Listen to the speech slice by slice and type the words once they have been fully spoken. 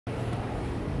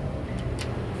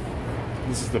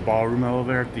This is the ballroom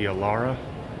elevator at the Elara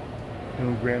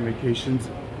Grand Vacations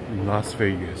in Las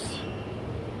Vegas.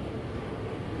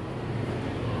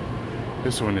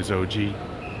 This one is OG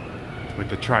with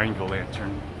the triangle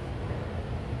lantern.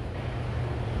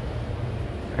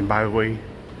 And by the way,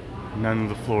 none of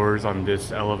the floors on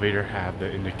this elevator have the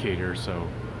indicator, so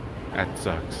that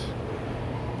sucks.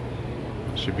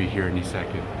 Should be here any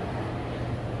second.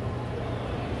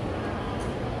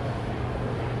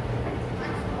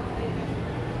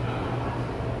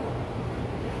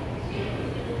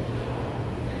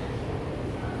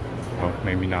 Oh,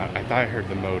 maybe not. I thought I heard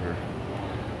the motor.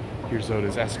 Here's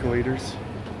Otis escalators.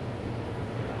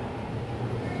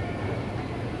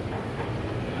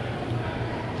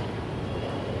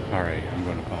 Alright, I'm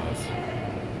going to pause.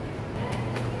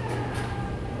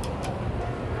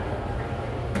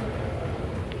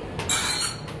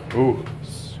 Ooh,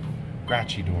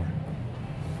 scratchy door.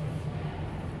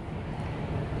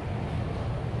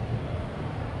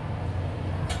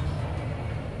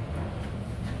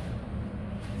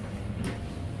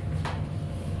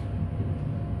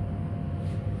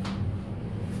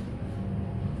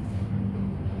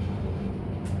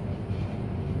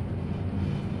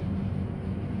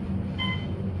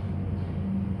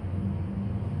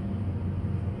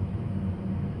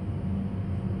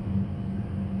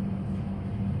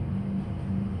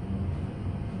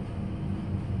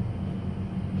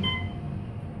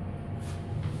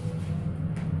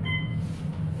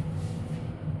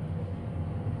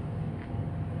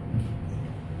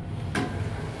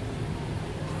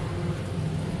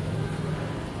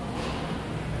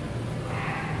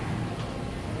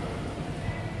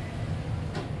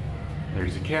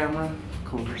 There's a camera, of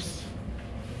course.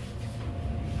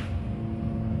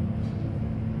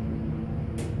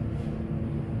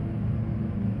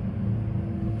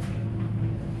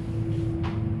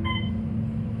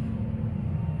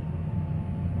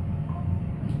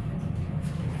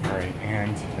 Alright,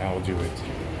 and that will do it.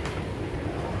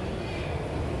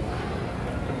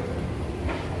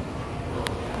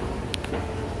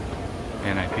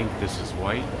 And I think this is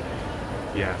white.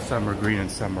 Yeah, some are green and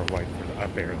some are white for the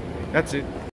up air. That's it.